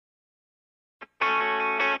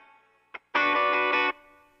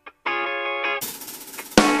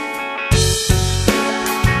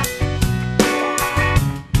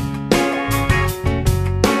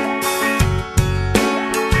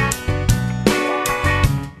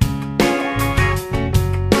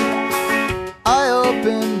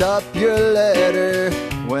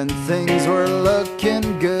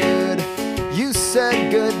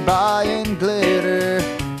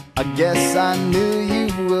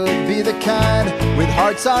kind, with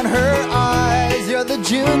hearts on her eyes. You're the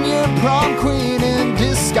junior prom queen in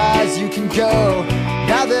disguise. You can go,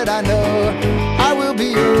 now that I know I will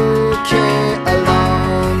be okay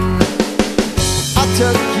alone. I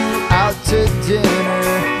took you out to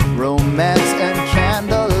dinner, romance and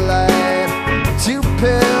candlelight, 2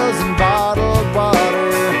 pills and bottled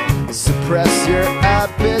water, suppress your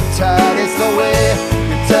appetite. It's the way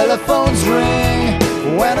your telephones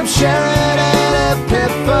ring when I'm sharing an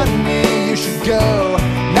epiphany. You should go,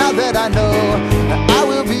 now that I know I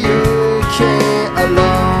will be okay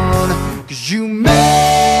alone. 'Cause you made